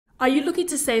Are you looking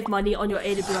to save money on your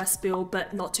AWS bill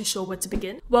but not too sure where to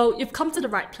begin? Well, you've come to the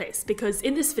right place because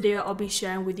in this video I'll be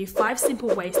sharing with you 5 simple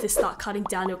ways to start cutting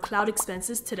down your cloud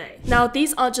expenses today. Now,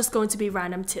 these aren't just going to be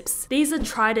random tips. These are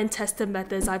tried and tested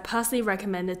methods I personally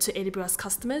recommended to AWS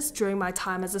customers during my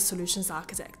time as a solutions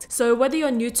architect. So whether you're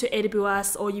new to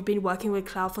AWS or you've been working with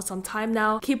cloud for some time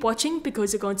now, keep watching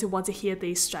because you're going to want to hear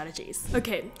these strategies.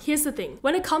 Okay, here's the thing.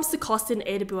 When it comes to cost in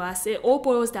AWS, it all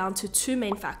boils down to 2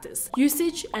 main factors: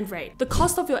 usage and rate. The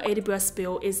cost of your AWS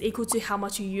bill is equal to how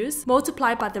much you use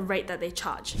multiplied by the rate that they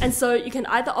charge. And so you can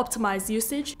either optimize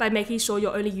usage by making sure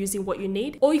you're only using what you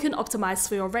need, or you can optimize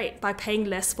for your rate by paying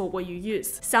less for what you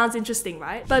use. Sounds interesting,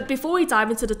 right? But before we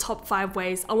dive into the top 5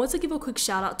 ways, I want to give a quick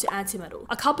shout out to Antimetal,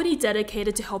 a company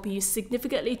dedicated to helping you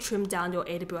significantly trim down your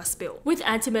AWS bill. With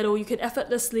Antimetal, you can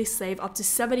effortlessly save up to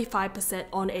 75%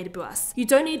 on AWS. You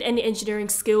don't need any engineering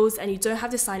skills and you don't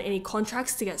have to sign any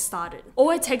contracts to get started.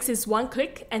 All it takes is 1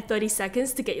 click and 30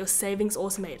 seconds to get your savings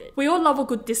automated. We all love a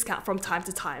good discount from time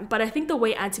to time, but I think the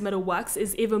way Antimetal works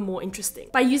is even more interesting.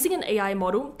 By using an AI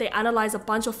model, they analyze a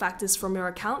bunch of factors from your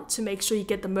account to make sure you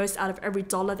get the most out of every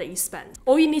dollar that you spend.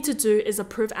 All you need to do is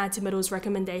approve Antimetal's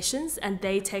recommendations and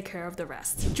they take care of the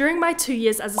rest. During my 2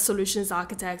 years as a solutions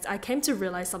architect, I came to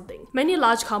realize something. Many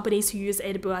large companies who use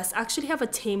AWS actually have a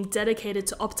team dedicated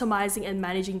to optimizing and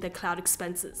managing their cloud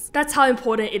expenses. That's how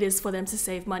important it is for them to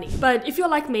save money. But if you're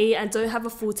like me and don't have a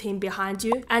full team behind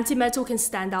you, Antimetal can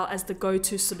stand out as the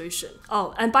go-to solution.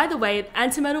 Oh, and by the way,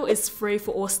 Antimetal is free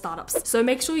for all startups, so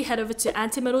make sure you head over to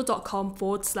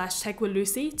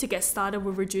antimetal.com/techwithlucy to get started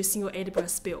with reducing your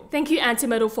AWS bill. Thank you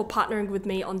Antimetal for partnering with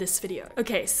me on this video.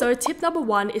 Okay, so tip number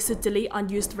 1 is to delete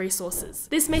unused resources.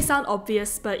 This may sound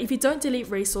obvious, but if you don't delete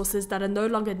resources that are no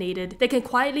longer needed, they can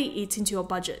quietly eat into your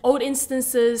budget. Old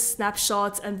instances,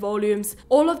 snapshots, and volumes,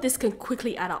 all of this can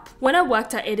quickly add up. When I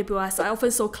worked at AWS, I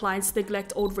often saw clients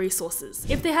neglect old resources.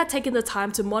 If they had taken the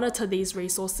time to monitor these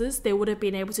resources, they would have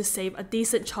been able to save a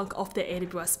decent chunk off their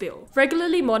AWS bill.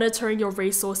 Regularly monitoring your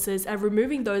resources and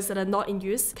removing those that are not in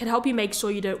use can help you make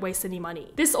sure you don't waste any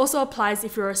money. This also applies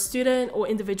if you're a student or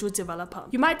individual developer.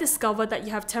 You might discover that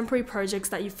you have temporary projects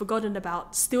that you've forgotten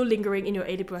about still lingering in your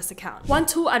AWS account. One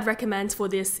tool I'd recommend for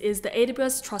this is the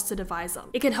AWS Trusted Advisor.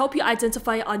 It can help you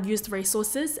identify unused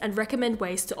resources and recommend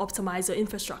ways to optimize your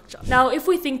infrastructure. Now, if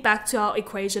we think back to our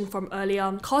equation from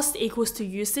earlier, cost equals to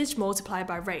usage multiplied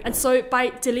by rate. And so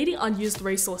by deleting unused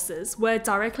resources, we're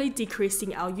directly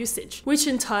decreasing our usage, which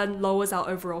in turn lowers our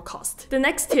overall cost. The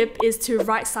next tip is to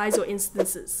right-size your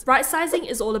instances. Right-sizing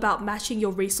is all about matching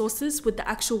your resources with the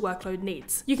actual workload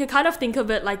needs. You can kind of think of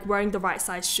it like wearing the right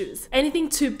size shoes. Anything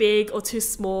too big or too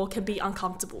small can be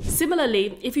uncomfortable.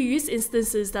 Similarly, if you use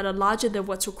instances that are larger than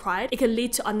what's required, it can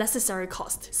lead to unnecessary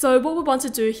cost. So what we want to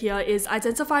do here is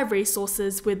identify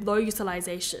resources with low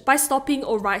utilization. By stopping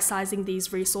or right-sizing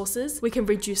these resources, we can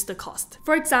reduce the cost.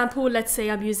 For example, let's say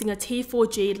I'm using a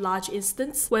T4G large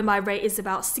instance where my rate is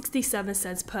about 67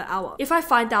 cents per hour. If I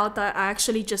find out that I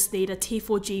actually just need a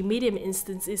T4G medium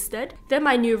instance instead, then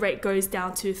my new rate goes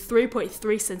down to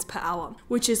 3.3 cents per hour,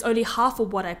 which is only half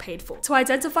of what I paid for. To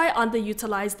identify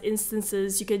underutilized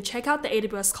instances, you can check out the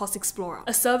AWS Cost Explorer,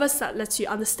 a service that lets you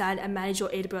understand and manage your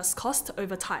AWS cost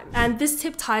over time. And this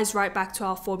tip ties right back to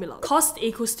our formula. Cost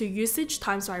equals to usage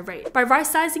times my rate. By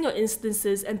right-sizing your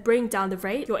instances and bringing down the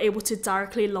rate, you're able to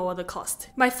directly lower the cost.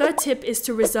 My third tip is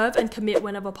to reserve and commit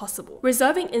whenever possible.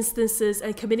 Reserving instances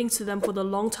and committing to them for the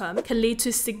long term can lead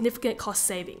to significant cost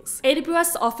savings.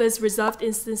 AWS offers reserved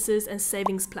instances and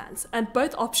savings plans, and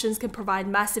both options can provide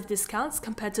massive discounts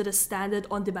compared to the standard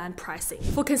on-demand pricing.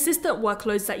 For consistent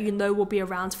workloads that you know will be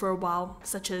around for a while,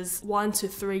 such as 1 to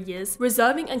 3 years,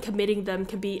 reserving and committing them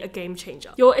can be a game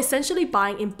changer. You're essentially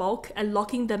buying in bulk and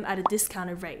locking them at a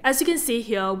discounted rate. As you can see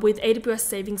here, with AWS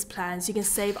savings plans, you can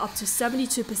save up to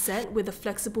 72% with a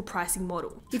flexible pricing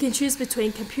model. You can choose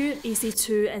between Compute,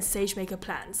 EC2, and SageMaker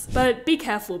plans. But be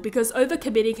careful because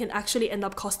overcommitting can actually end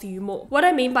up costing you more. What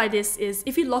I mean by this is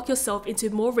if you lock yourself into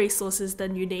more resources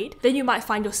than you need, then you might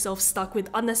find yourself stuck with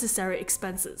unnecessary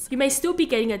expenses. You may still be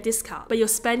getting a discount, but you're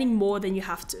spending more than you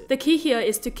have to. The key here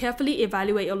is to carefully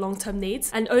evaluate your long-term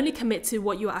needs and only commit to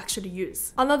what you actually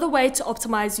use. Another way to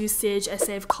optimize usage and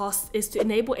save costs is to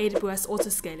enable AWS Auto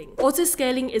Scaling. Auto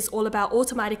Scaling is all about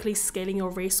automatically scaling your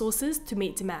resources to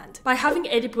meet demand. By having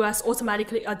AWS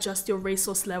automatically adjust your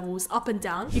resource levels up and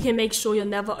down, you can make sure you're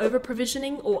never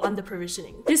over-provisioning or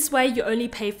under-provisioning. This way, you only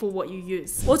pay for what you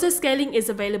use. Auto Scaling is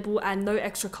available at no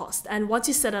extra cost, and once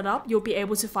you set it up, you'll be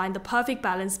able to find the perfect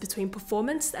balance between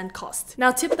performance and cost.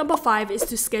 Now, tip number 5 is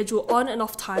to schedule on and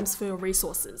off times for your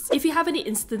resources. If you have any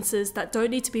instances that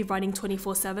don't need to be running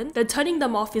 24/7, then turning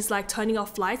them off is like turning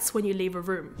off lights when you leave a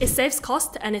room. saves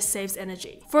cost and it saves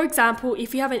energy. For example,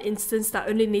 if you have an instance that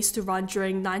only needs to run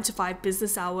during 9 to 5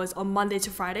 business hours on Monday to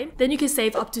Friday, then you can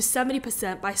save up to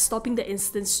 70% by stopping the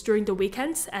instance during the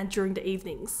weekends and during the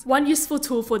evenings. One useful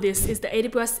tool for this is the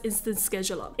AWS Instance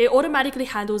Scheduler. It automatically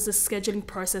handles the scheduling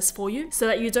process for you so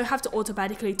that you don't have to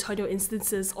automatically turn your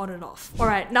instances on and off.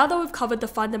 Alright, now that we've covered the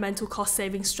fundamental cost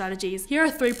saving strategies, here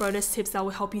are 3 bonus tips that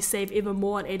will help you save even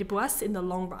more on AWS in the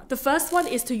long run. The first one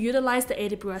is to utilize the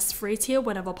AWS free tier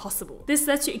whenever possible. This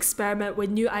lets you experiment with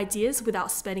new ideas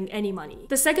without spending any money.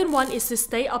 The second one is to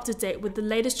stay up to date with the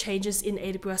latest changes in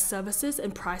AWS services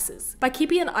and prices. By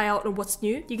keeping an eye out on what's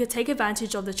new, you can take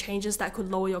advantage of the changes that could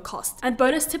lower your cost. And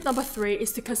bonus tip number 3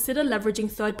 is to consider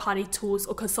leveraging third-party tools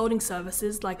or consulting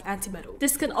services like Antimetal.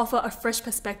 This can offer a fresh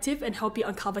perspective and help you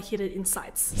uncover hidden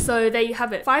insights. So there you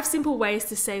have it, 5 simple ways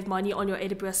to save money on your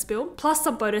AWS bill, plus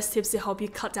some bonus tips to help you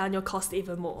cut down your cost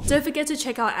even more. Don't forget to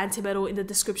check out Antimetal in the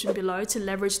description below to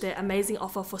leverage their amazing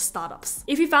offer for startups.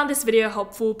 If you found this video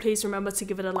helpful, please remember to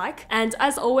give it a like, and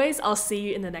as always, I'll see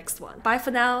you in the next one. Bye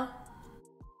for now.